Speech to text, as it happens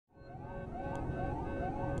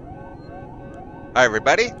Hi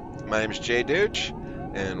everybody, my name is jdeuch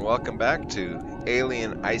and welcome back to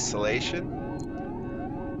Alien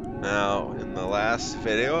Isolation. Now in the last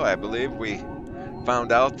video I believe we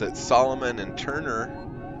found out that Solomon and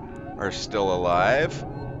Turner are still alive,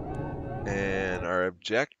 and our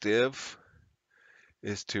objective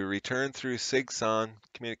is to return through SIGSON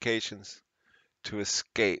communications to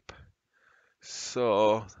escape.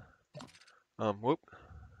 So, whoop.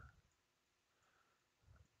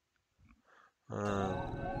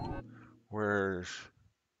 Where's...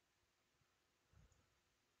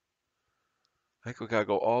 I think we gotta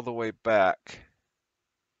go all the way back.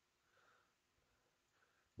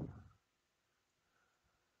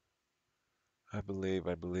 I believe.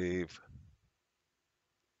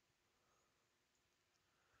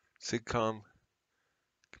 SIGCOM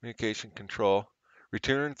communication control.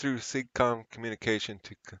 Return through SIGCOM communication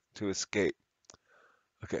to escape.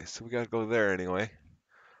 Okay, so we gotta go there anyway.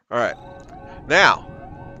 All right. Now,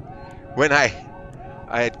 when I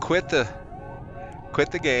had quit the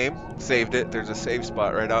game, saved it. There's a save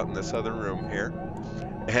spot right out in this other room here.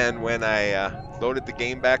 And when I loaded the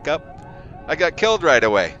game back up, I got killed right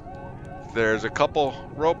away. There's a couple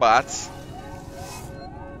robots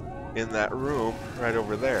in that room right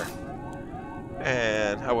over there,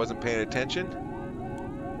 and I wasn't paying attention,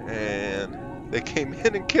 and they came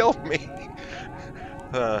in and killed me.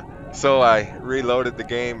 So I reloaded the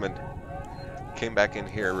game and came back in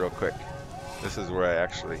here real quick. This is where I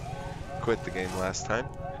actually quit the game last time.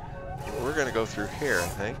 We're gonna go through here, I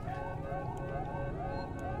think.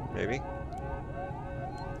 Maybe.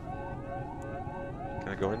 Can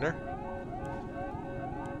I go in there?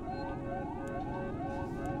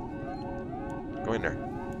 Go in there.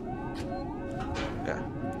 Yeah.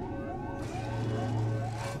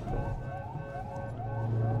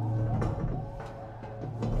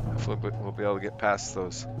 Hopefully we'll be able to get past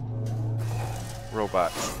those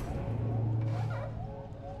robots.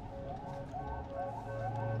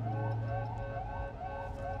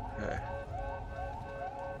 Okay.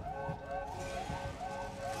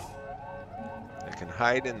 I can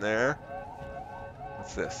hide in there.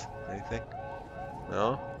 What's this? Anything?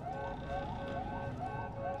 No?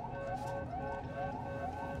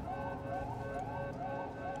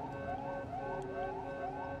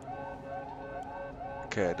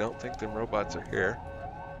 Okay, I don't think them robots are here.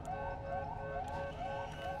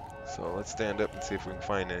 So let's stand up and see if we can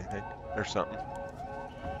find anything. There's something.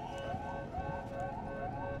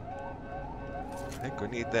 I think we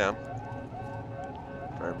need them,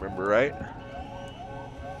 if I remember right.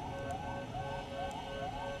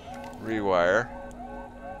 Rewire.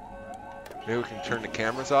 Maybe we can turn the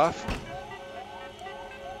cameras off.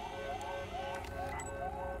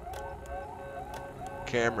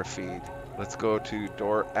 Camera feed. Let's go to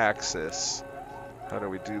door access. How do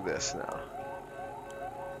we do this now?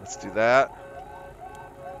 Let's do that.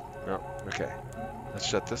 No, okay. Let's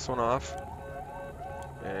shut this one off.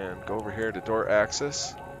 And go over here to door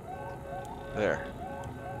access. There.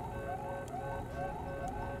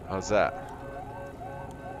 How's that?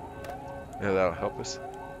 Yeah, that'll help us.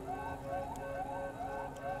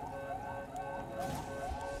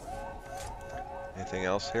 Anything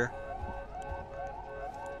else here?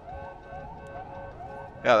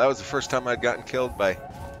 Yeah, that was the first time I'd gotten killed by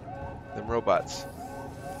them robots.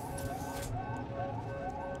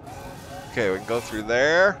 Okay, we can go through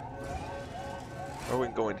there. Or we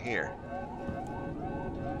can go in here.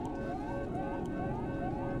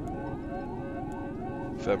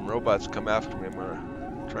 If them robots come after me, I'm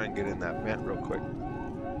gonna try and get in that vent real quick.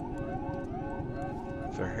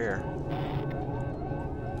 If they're here.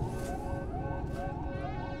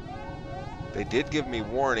 They did give me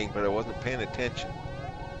warning, but I wasn't paying attention.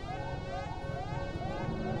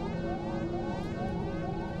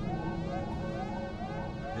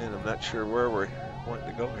 And I'm not sure where we're wanting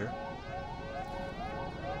to go here.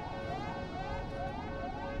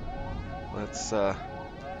 Let's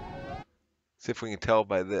see if we can tell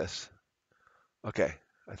by this. Okay,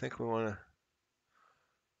 I think we want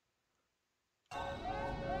to...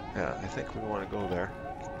 Yeah, I think we want to go there.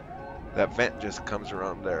 That vent just comes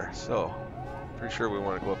around there, so pretty sure we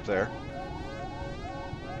want to go up there.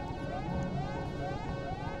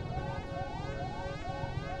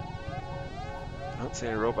 I don't see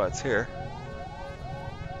any robots here.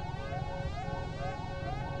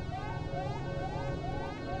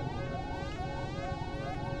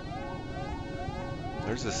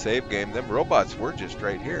 There's a save game. Them robots were just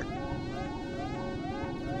right here.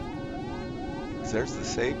 There's the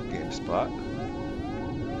save game spot.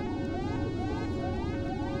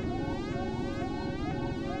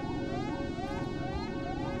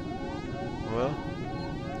 Well,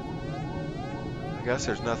 I guess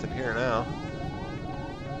there's nothing here now.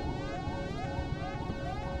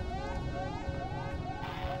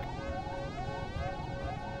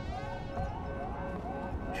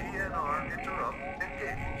 GNR interrupt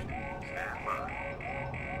engaged. Stand by.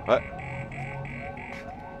 What?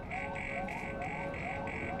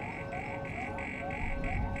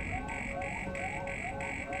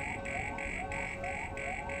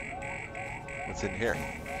 What's in here?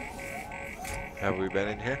 Have we been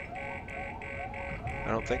in here?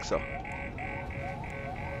 I don't think so.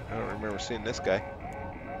 I don't remember seeing this guy.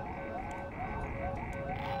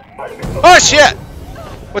 Oh shit!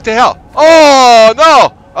 What the hell? Oh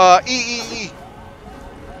no! E.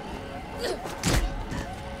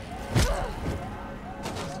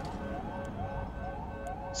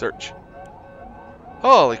 Search.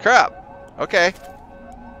 Holy crap! Okay.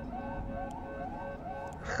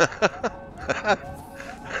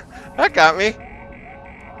 That got me.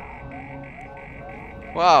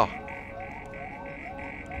 Wow.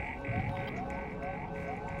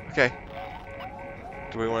 Okay.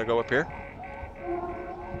 Do we want to go up here?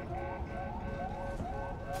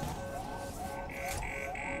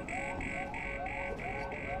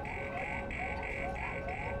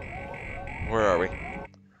 Where are we?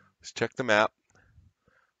 Let's check the map.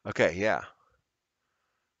 Okay, yeah.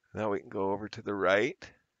 Now we can go over to the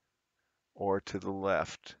right or to the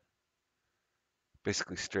left.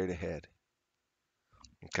 Basically straight ahead.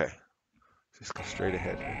 Okay. Just go straight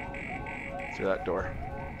ahead here. Through that door.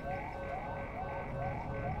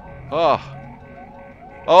 Oh.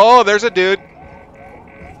 Oh, there's a dude.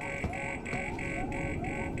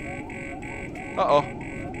 Uh-oh.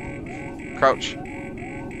 Crouch.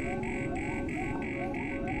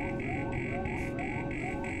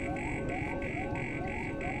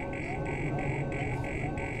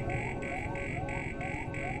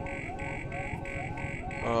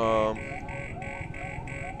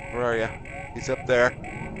 Where are you? He's up there.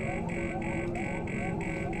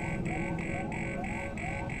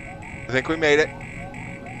 I think we made it.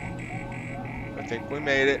 I think we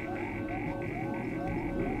made it.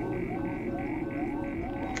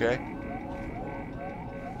 Okay.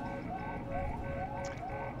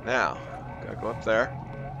 Now, gotta go up there.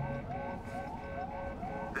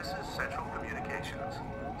 This is Central Communications.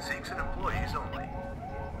 Seeks and employees only.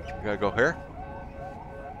 We gotta go here.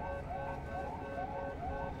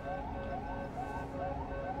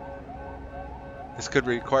 This could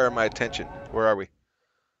require my attention. Where are we?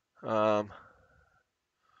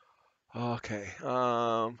 Okay.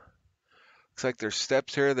 Looks like there's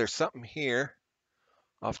steps here. There's something here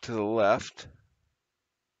off to the left.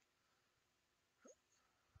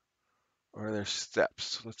 Or there's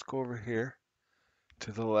steps. Let's go over here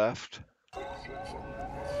to the left.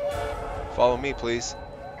 Follow me, please.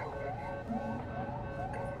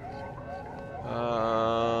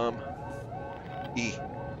 E.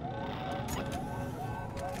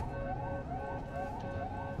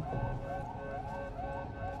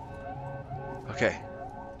 Okay.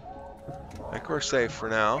 I think we're safe for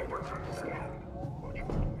now.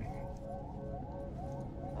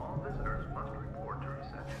 All visitors must report to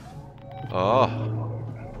reception. Oh.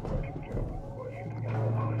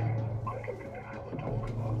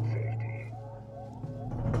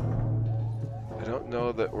 I don't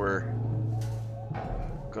know that we're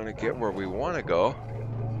going to get where we want to go.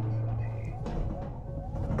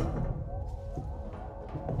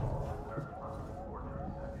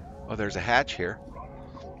 Oh, there's a hatch here.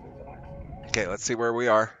 Okay, let's see where we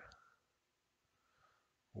are.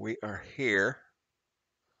 We are here.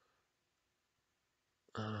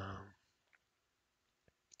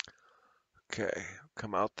 Okay,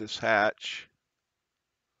 come out this hatch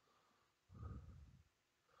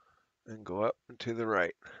and go up and to the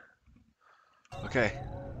right. Okay.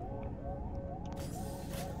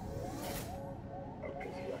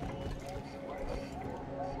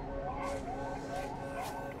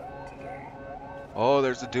 Oh,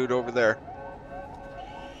 there's a dude over there.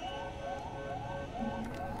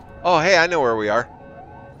 Oh, hey, I know where we are.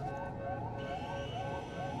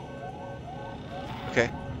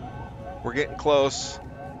 Okay. We're getting close.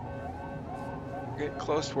 We're getting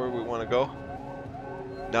close to where we want to go.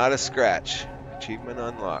 Not a scratch. Achievement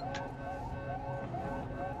unlocked.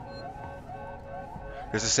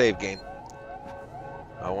 There's a save game.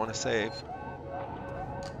 I want to save.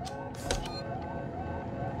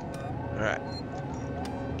 Alright.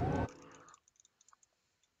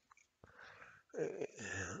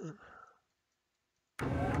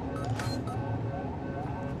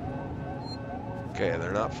 Okay,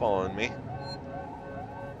 they're not following me.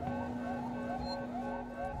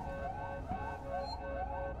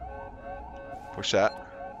 Push that.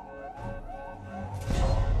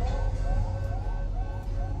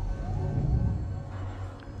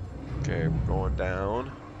 going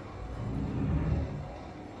down.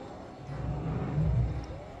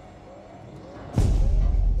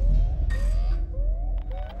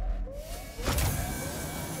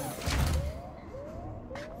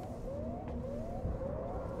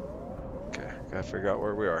 Okay, gotta figure out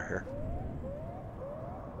where we are here.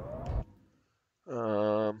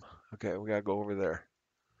 Okay, we gotta go over there.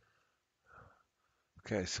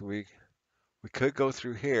 Okay, so we could go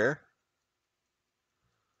through here.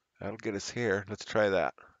 That'll get us here. Let's try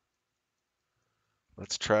that.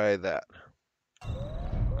 Let's try that.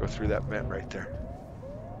 Go through that vent right there.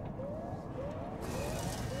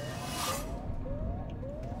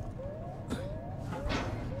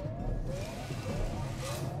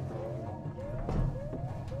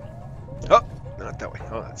 Oh, not that way.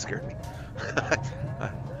 Oh, that scared me.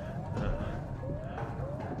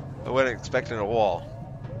 I wasn't expecting a wall.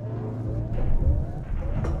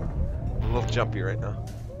 I'm a little jumpy right now.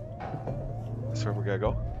 That's where we gotta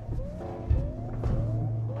go.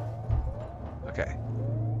 Okay.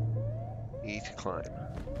 E to climb.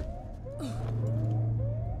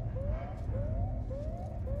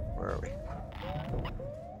 Where are we?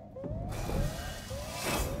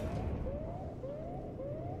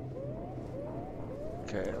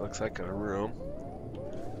 Okay, it looks like a room.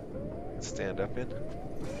 Let's stand up in.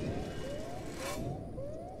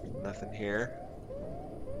 Nothing here.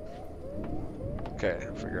 Okay,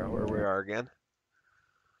 figure out where we are again.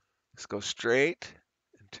 Let's go straight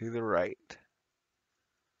and to the right.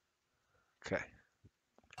 Okay.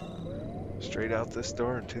 Straight out this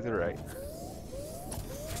door and to the right.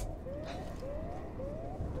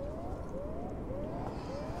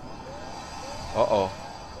 Uh-oh.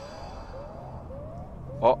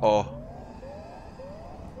 Uh-oh.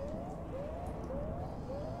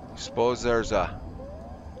 Suppose there's a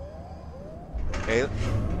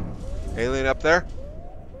alien up there?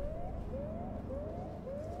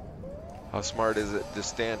 How smart is it to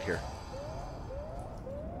stand here?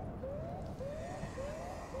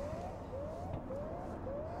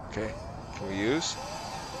 Okay, can we use?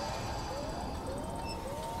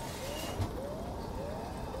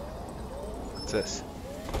 What's this?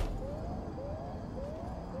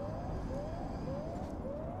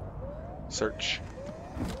 Search.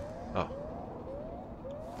 Oh.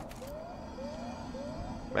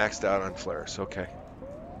 Maxed out on flares, okay.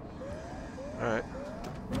 Alright.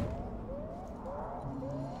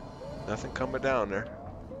 Nothing coming down there.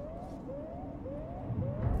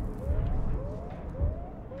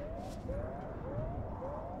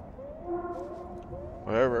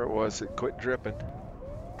 Whatever it was, it quit dripping.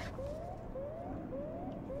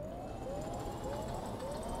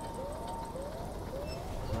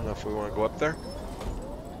 I don't know if we want to go up there.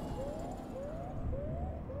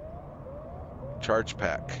 Charge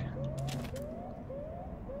pack.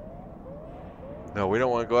 No, we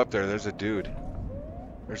don't want to go up there. There's a dude.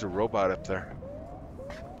 There's a robot up there.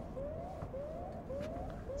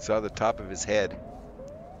 Saw the top of his head.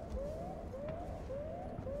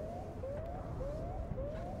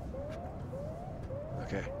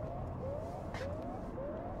 Okay.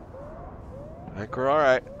 I think we're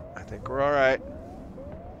alright. I think we're alright.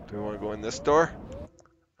 Do we want to go in this door?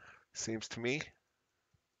 Seems to me.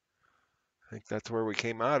 I think that's where we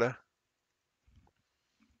came out of.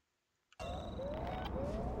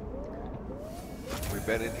 We've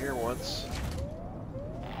been in here once.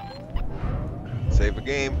 Save a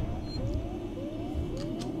game.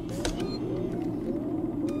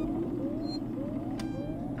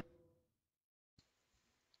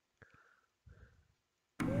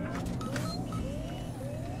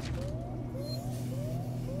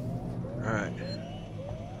 Alright.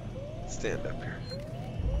 Stand up here.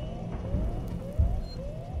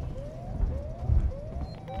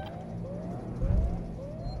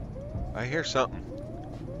 I hear something.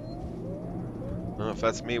 I don't know if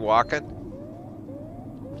that's me walking.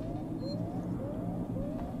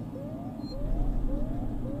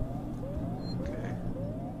 Okay.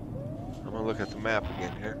 I'm gonna look at the map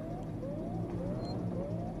again here.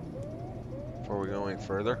 Before we go any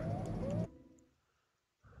further.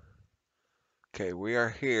 Okay, we are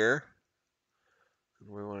here.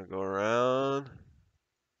 We want to go around.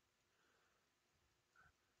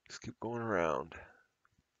 Just keep going around.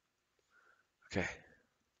 Okay.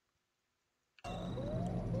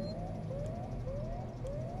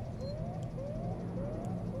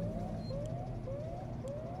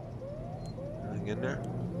 Anything in there?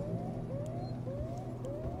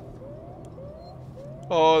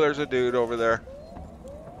 Oh, there's a dude over there.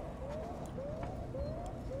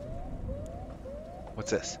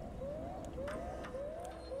 What's this?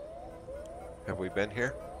 Have we been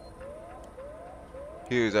here?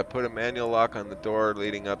 Hughes, I put a manual lock on the door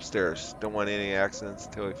leading upstairs. Don't want any accidents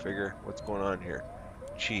until we figure what's going on here.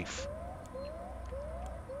 Chief.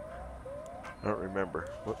 I don't remember.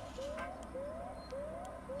 Whoop.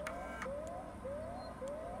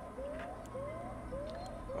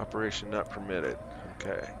 Operation not permitted.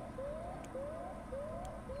 Okay.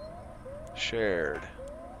 Shared.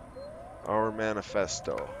 Our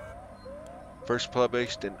manifesto. First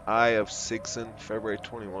published in Eye of Sigson, February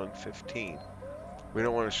 21, 15. We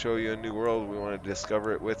don't want to show you a new world, we want to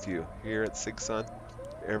discover it with you. Here at Sigson,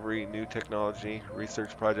 every new technology,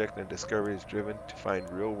 research project, and discovery is driven to find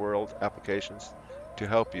real-world applications to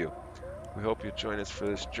help you. We hope you join us for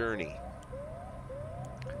this journey.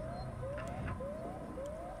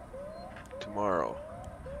 Tomorrow.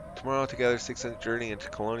 Tomorrow together, Sigson's journey into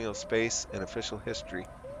colonial space and official history.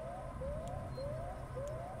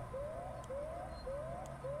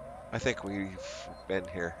 I think we've been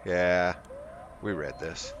here. Yeah, we read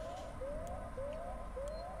this.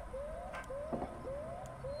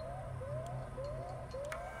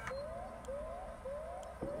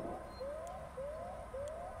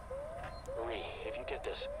 Marie, if you get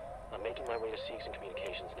this, I'm making my way to Sigson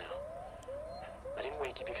Communications now. I didn't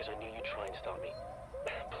wake you because I knew you'd try and stop me.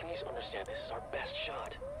 Please understand this is our best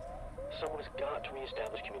shot. Someone has got to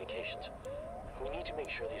reestablish communications. We need to make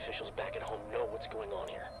sure the officials back at home know what's going on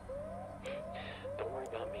here. Don't worry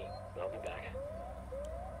about me. I'll be back.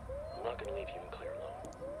 I'm not going to leave you and Claire alone.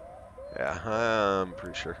 Yeah, I'm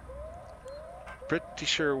pretty sure. Pretty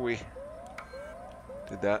sure we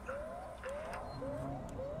did that.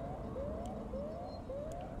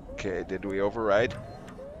 Okay, did we override?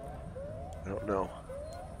 I don't know.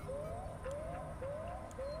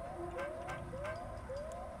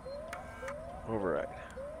 Override.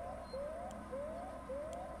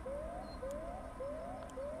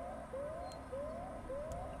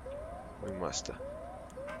 We musta.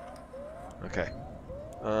 Okay.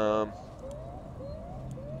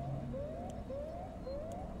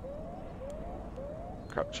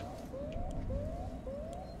 Crouch.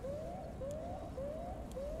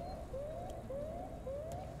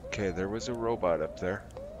 Okay, there was a robot up there.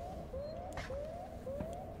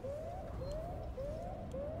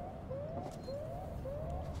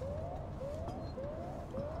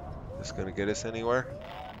 This gonna get us anywhere?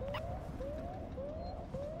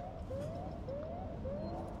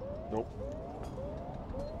 Nope.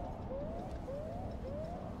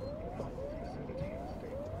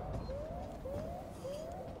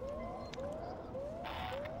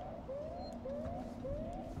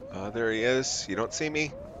 There he is. You don't see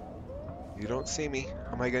me. You don't see me.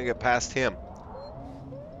 How am I gonna get past him?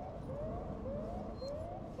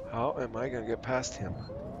 How am I gonna get past him?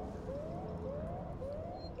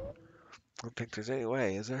 I don't think there's any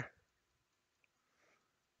way, is there?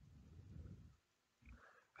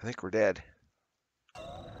 I think we're dead.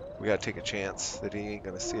 We gotta take a chance that he ain't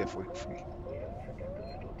gonna see if we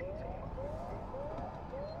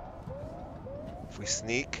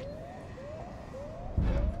sneak.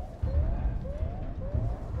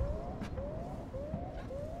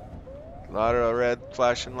 A lot of red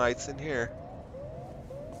flashing lights in here.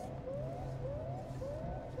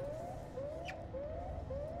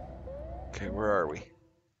 Okay, where are we?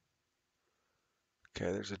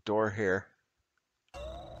 Okay, there's a door here.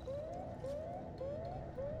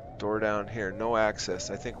 Door down here. No access.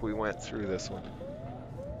 I think we went through this one.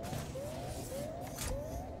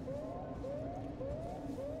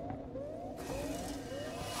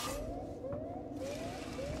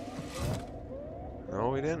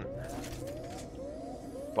 No, we didn't.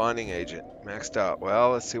 Bonding agent. Maxed out.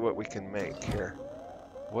 Well, let's see what we can make here.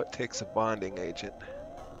 What takes a bonding agent?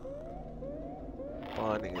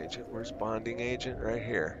 Bonding agent. Where's bonding agent? Right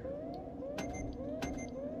here.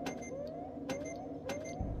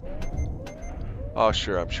 Oh,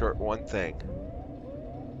 sure. I'm short one thing.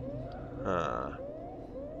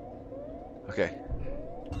 Okay.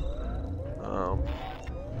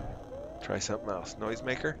 Try something else.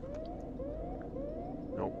 Noisemaker?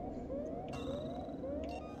 Nope.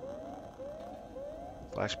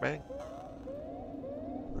 Flashbang?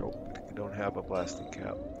 Nope. I don't have a blasting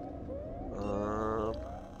cap.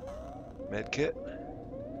 Medkit?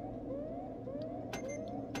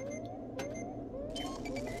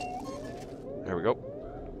 There we go.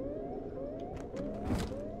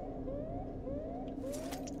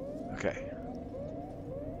 Okay.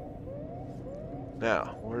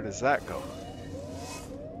 Now, where does that go?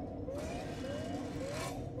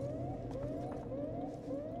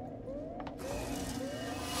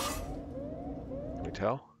 Can we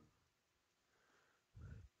tell?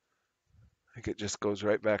 I think it just goes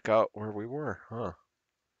right back out where we were, huh?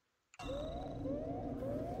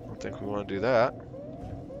 think we want to do that.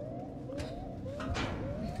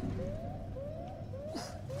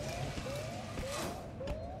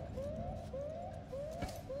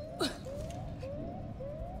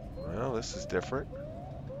 Well, this is different.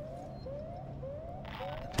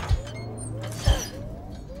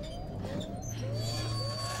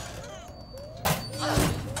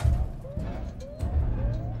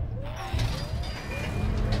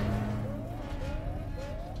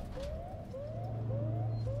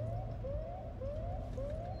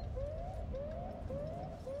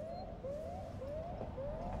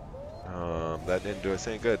 That didn't do us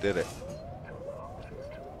any good, did it?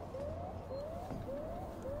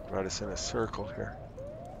 Brought us in a circle here.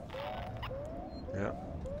 Yeah.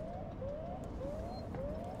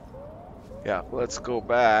 Yeah, let's go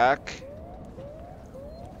back.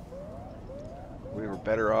 We were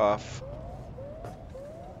better off.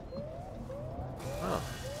 Oh,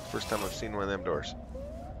 first time I've seen one of them doors.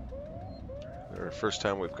 Or first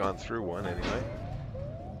time we've gone through one anyway.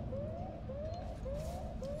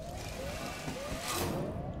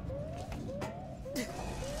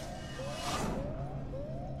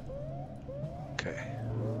 Okay.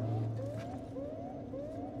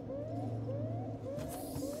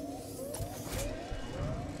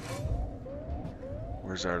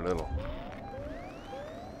 Where's our little?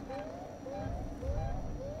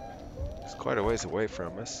 It's quite a ways away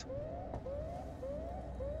from us.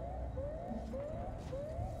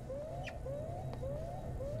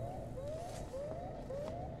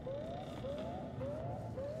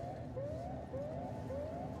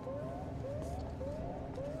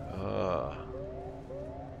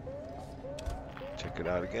 Check it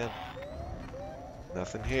out again.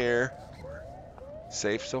 Nothing here. We're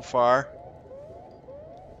safe so far.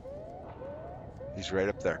 He's right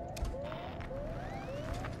up there.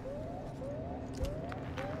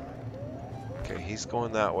 Okay, he's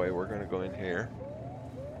going that way. We're going to go in here.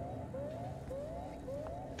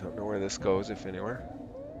 Don't know where this goes, if anywhere.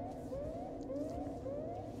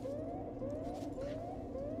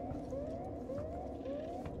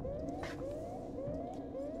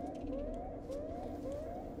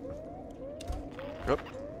 Oop.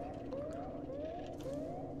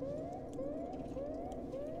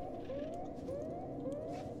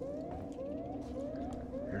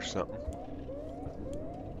 Here's something.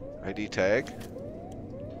 ID tag.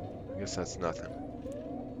 I guess that's nothing.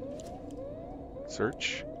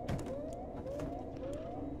 Search.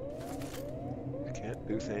 Can't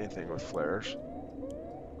do anything with flares.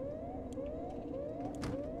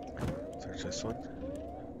 Search this one.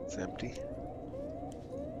 It's empty.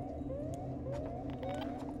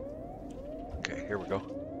 Okay, here we go.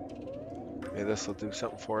 Maybe this will do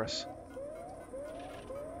something for us.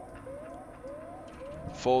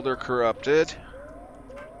 Folder corrupted.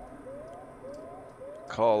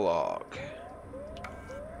 Call log.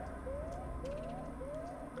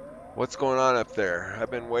 What's going on up there?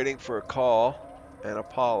 I've been waiting for a call and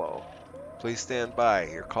Apollo. Please stand by.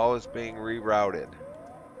 Your call is being rerouted.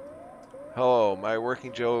 Hello, my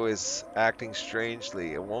working Joe is acting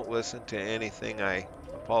strangely. It won't listen to anything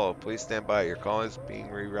Apollo, please stand by. Your call is being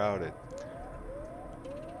rerouted.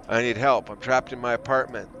 I need help. I'm trapped in my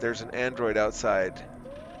apartment. There's an android outside.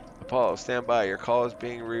 Apollo, stand by. Your call is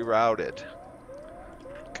being rerouted.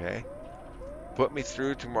 Okay. Put me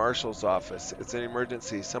through to Marshall's office. It's an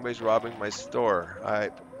emergency. Somebody's robbing my store.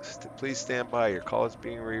 Please stand by. Your call is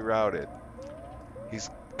being rerouted. He's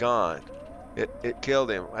gone. It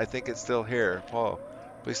killed him. I think it's still here. Apollo,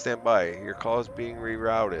 please stand by. Your call is being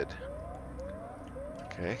rerouted.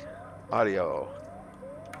 Okay. Audio.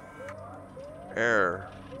 Error.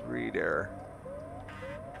 Read error.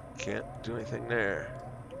 Can't do anything there.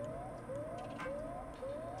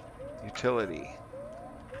 Utility.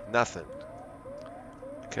 Nothing.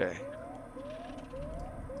 Okay.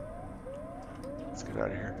 Let's get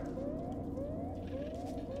out of here.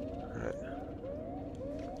 Alright.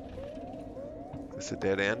 Is this a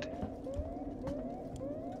dead end?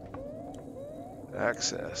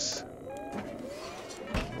 Access.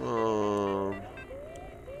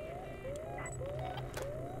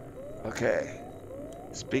 Okay.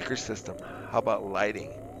 Speaker system. How about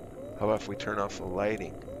lighting? How about if we turn off the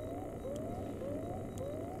lighting?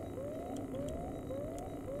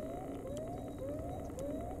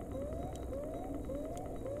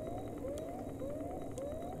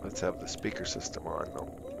 Let's have the speaker system on. No,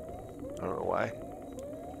 I don't know why.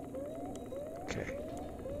 Okay.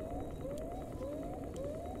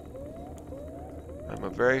 I'm a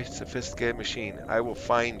very sophisticated machine. I will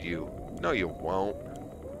find you. No, you won't.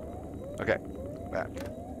 Okay, back.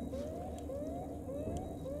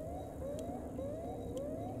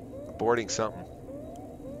 Boarding something.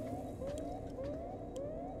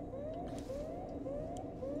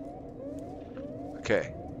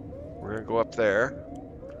 Okay, we're gonna go up there,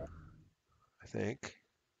 I think.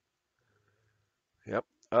 Yep,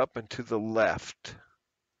 up and to the left.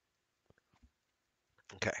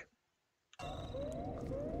 Okay.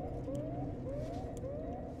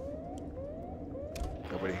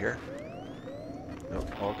 Nobody here?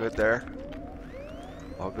 Nope, all good there.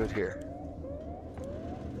 All good here.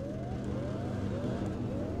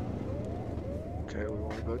 Okay, we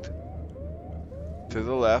want to go to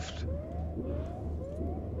the left.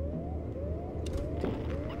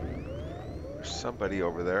 There's somebody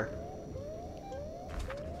over there.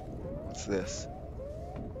 What's this?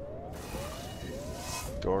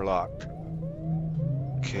 Door locked.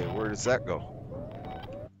 Okay, where does that go?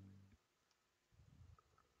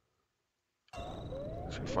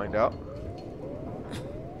 Should we find out?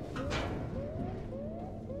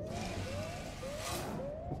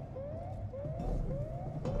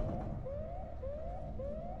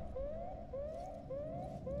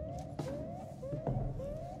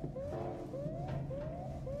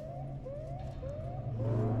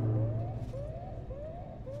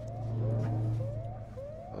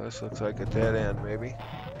 Well, this looks like a dead end, maybe.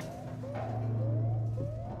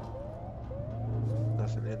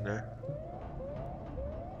 Nothing in there.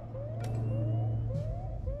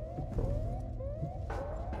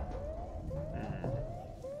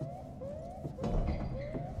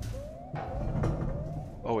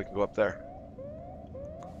 Oh, we can go up there.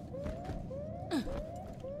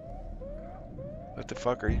 What the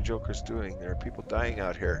fuck are you jokers doing? There are people dying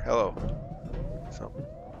out here. Hello. Something.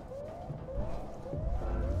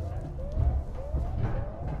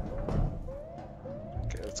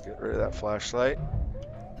 Okay, let's get rid of that flashlight.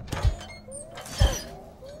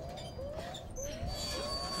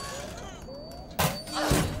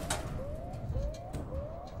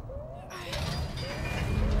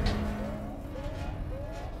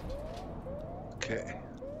 Okay.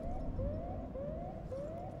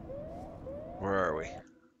 Where are we?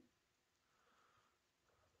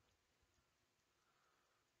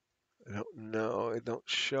 I don't know. It don't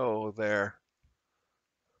show there.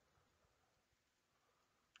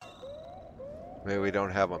 Maybe we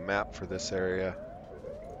don't have a map for this area.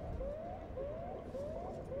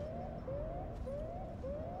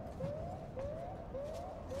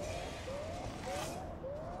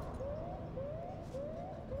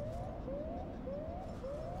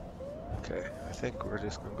 Okay, I think we're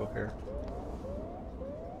just gonna go here.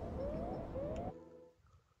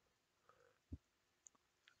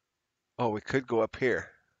 Oh, we could go up here.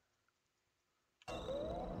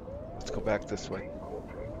 Let's go back this way.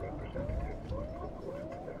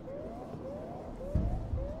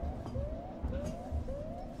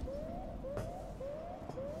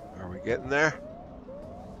 Are we getting there?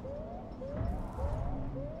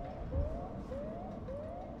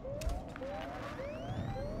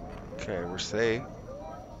 Okay, we're safe.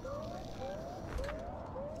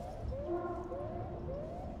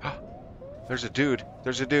 There's a dude.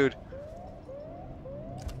 There's a dude.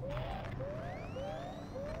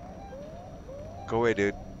 Go away,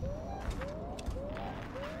 dude.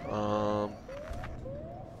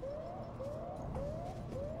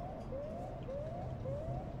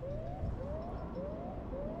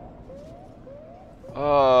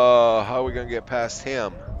 Oh, how are we gonna get past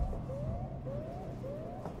him?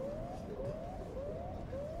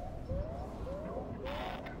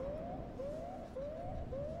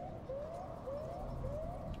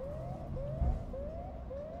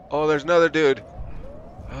 Oh, there's another dude.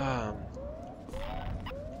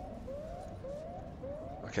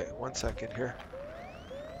 Okay, 1 second here.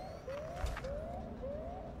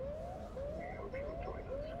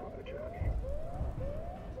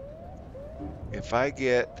 If I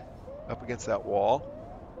get up against that wall,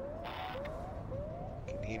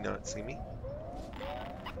 can he not see me?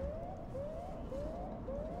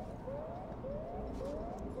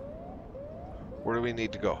 Where do we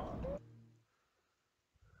need to go?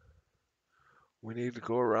 We need to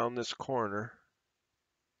go around this corner.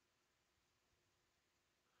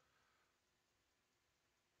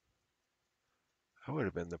 That would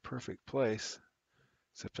have been the perfect place,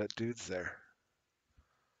 except that dude's there.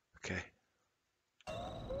 Okay.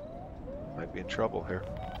 Might be in trouble here.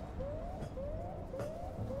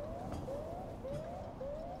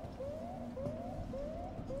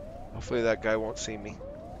 Hopefully that guy won't see me.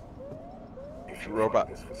 There's a robot.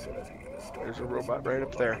 There's a robot right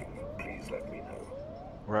up there. Please let me know.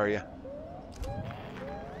 Where are you?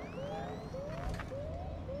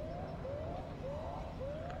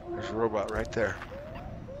 There's a robot right there.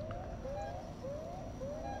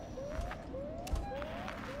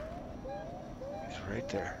 He's right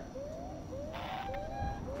there.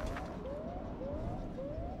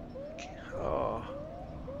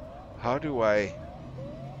 How do I...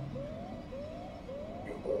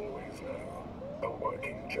 You always know a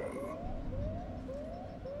working Joe.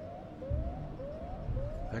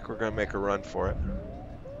 I think we're gonna make a run for it.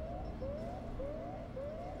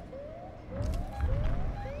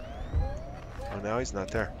 Oh, now he's not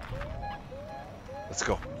there. Let's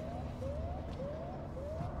go.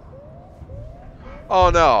 Oh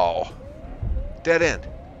no! Dead end.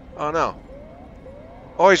 Oh no.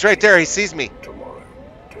 Oh, he's right there. He sees me. Tomorrow,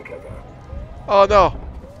 together, Oh no.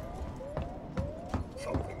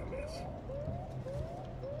 something amiss.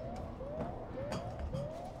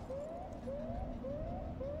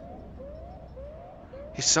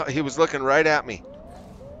 He was looking right at me.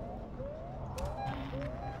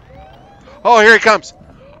 Oh, here he comes.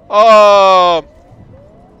 Oh!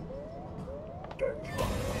 Don't run.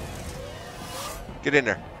 Get in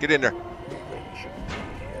there. Get in there. We really shouldn't be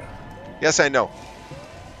here. Yes, I know.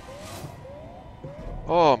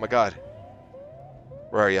 Oh my God.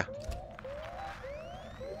 Where are you?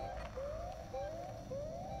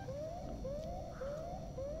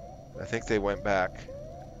 I think they went back.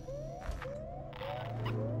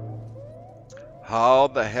 How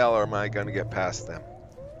the hell am I going to get past them?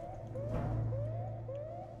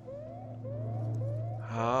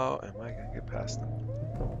 How am I going to get past them?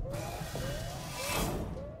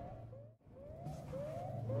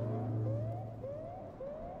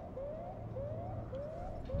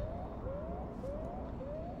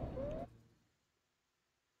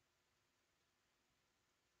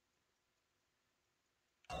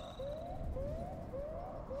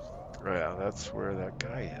 Yeah, that's where that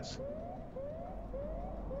guy is.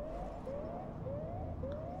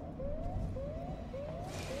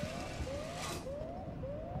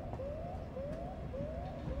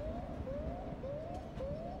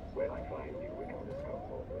 When I find you, we can discuss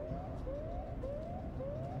all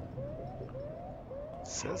this.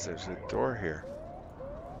 It says there's a door here.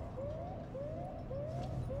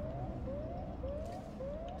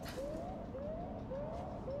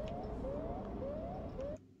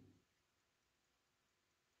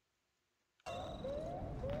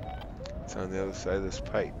 It's on the other side of this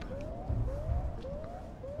pipe.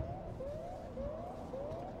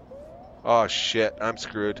 Oh shit, I'm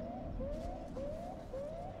screwed.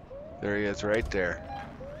 There he is right there.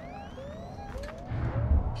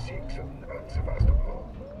 Seegson and Sevastopol,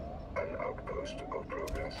 an outpost of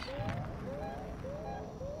progress.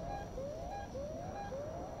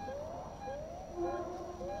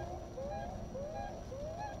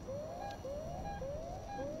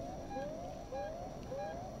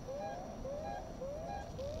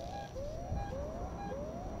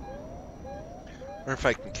 Or if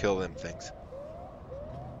I can kill them things.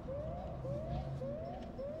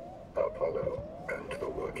 Apollo and the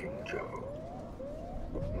working Joe.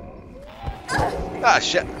 Ah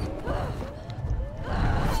shit.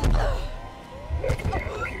 Let me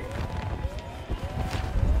help you.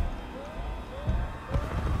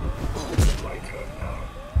 My turn now.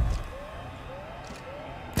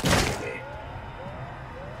 Me.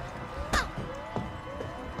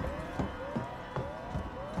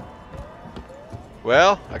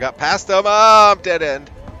 Well, I got past them. Oh, I'm dead end.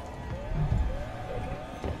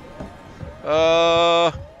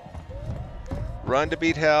 Run to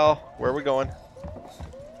beat hell. Where are we going?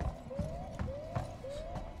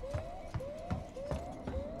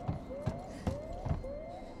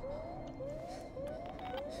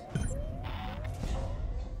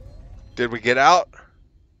 Did we get out?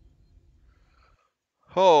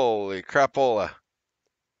 Holy crapola.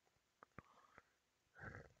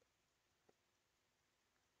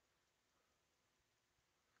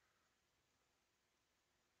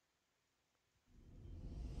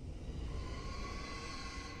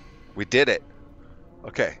 We did it.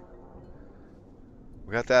 Okay.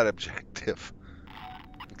 We got that objective.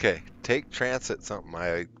 Okay. Take transit something.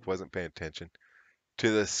 I wasn't paying attention. To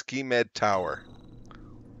the Ski Med Tower.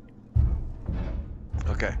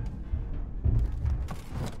 Okay.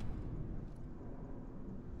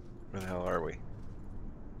 Where the hell are we?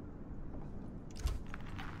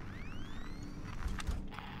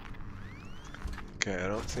 Okay, I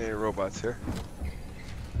don't see any robots here.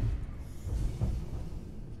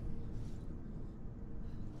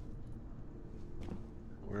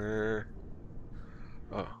 Where?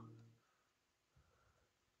 Oh.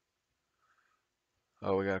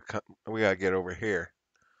 Oh, we gotta get over here.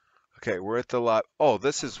 Okay, we're at the lot. Oh,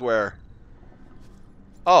 this is where.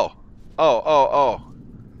 Oh, oh.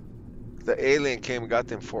 The alien came and got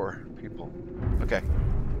them 4 people. Okay.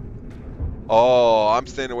 Oh, I'm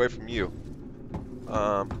staying away from you.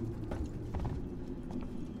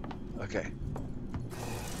 Okay.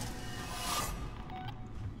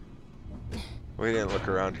 We didn't look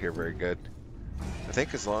around here very good. I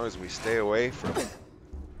think as long as we stay away from...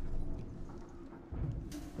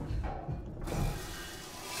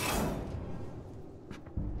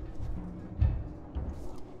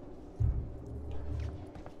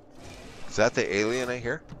 Is that the alien I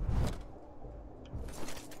hear?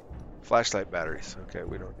 Flashlight batteries. Okay,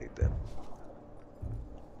 we don't need them.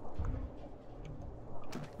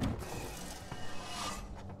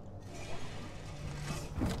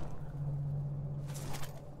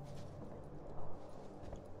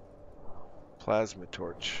 Plasma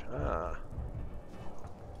torch. Ah.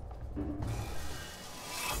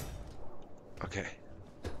 Okay.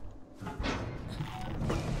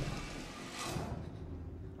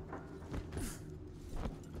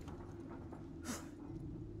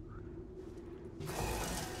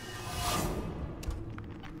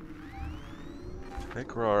 I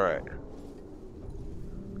think we're all right.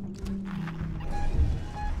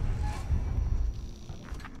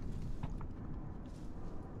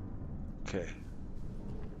 Okay.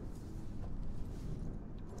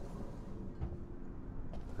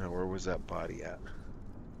 Now, where was that body at?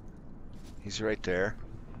 He's right there.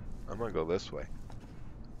 I'm gonna go this way.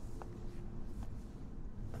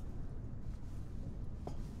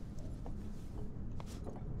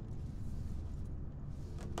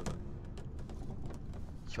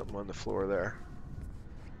 Something on the floor there.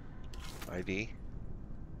 ID.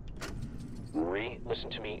 Marie, listen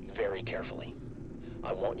to me very carefully.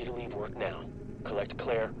 I want you to leave work now, collect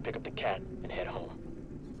Claire, pick up the cat, and head home.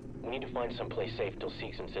 We need to find someplace safe till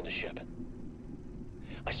Seegson's in the ship.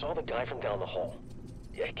 I saw the guy from down the hall.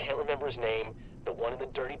 I can't remember his name, the one in the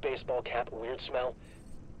dirty baseball cap, weird smell.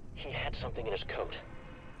 He had something in his coat.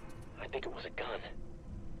 I think it was a gun.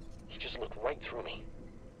 He just looked right through me.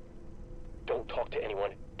 Don't talk to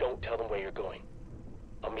anyone. Don't tell them where you're going.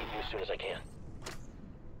 I'll meet you as soon as I can.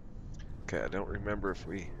 Okay, I don't remember if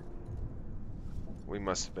we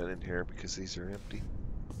must have been in here because these are empty.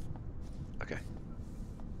 Okay.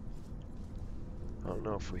 I don't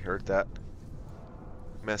know if we heard that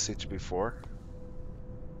message before.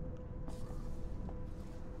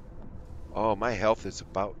 Oh, my health is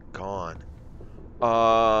about gone.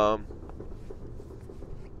 I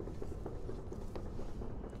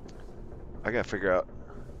gotta figure out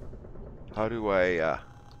how do I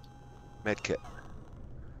medkit.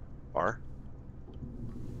 R.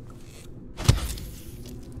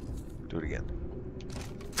 Do it again.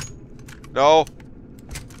 No.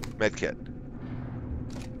 Medkit.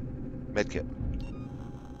 Medkit.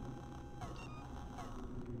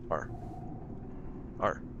 R.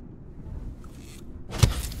 R.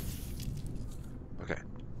 Okay.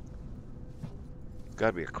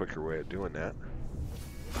 Gotta be a quicker way of doing that.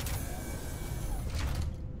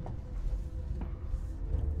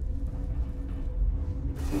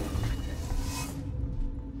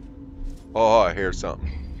 Oh, I hear something.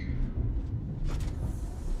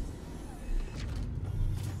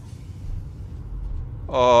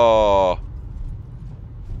 Oh.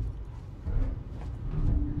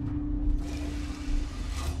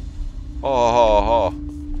 Oh.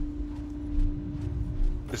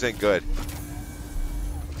 This ain't good.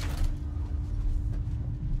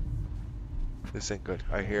 This ain't good.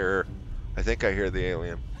 I think I hear the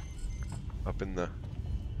alien up in the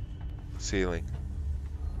ceiling.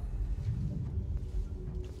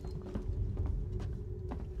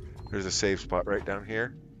 There's a safe spot right down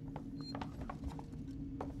here.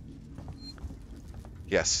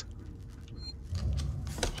 Yes.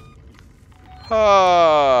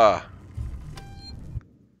 Ah.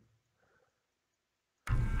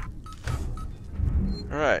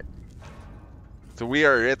 All right. So we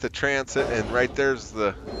are at the transit, and right there's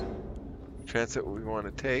the transit we want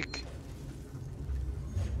to take.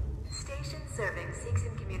 Station serving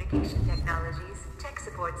Seegson Communication Technologies, Tech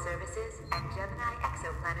Support Services, and Gemini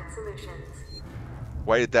Exoplanet Solutions.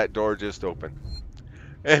 Why did that door just open?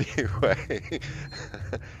 Anyway,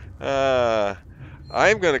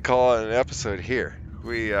 I'm going to call it an episode here.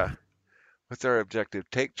 What's our objective?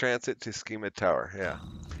 Take transit to Schema Tower. Yeah.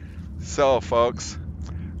 So, folks,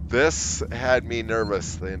 this had me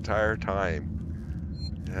nervous the entire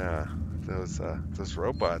time. Yeah, those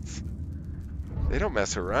robots, they don't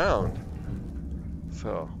mess around.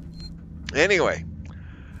 So, anyway,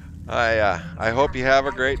 I hope you have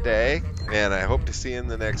a great day, and I hope to see you in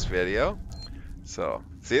the next video. So,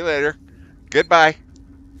 see you later. Goodbye.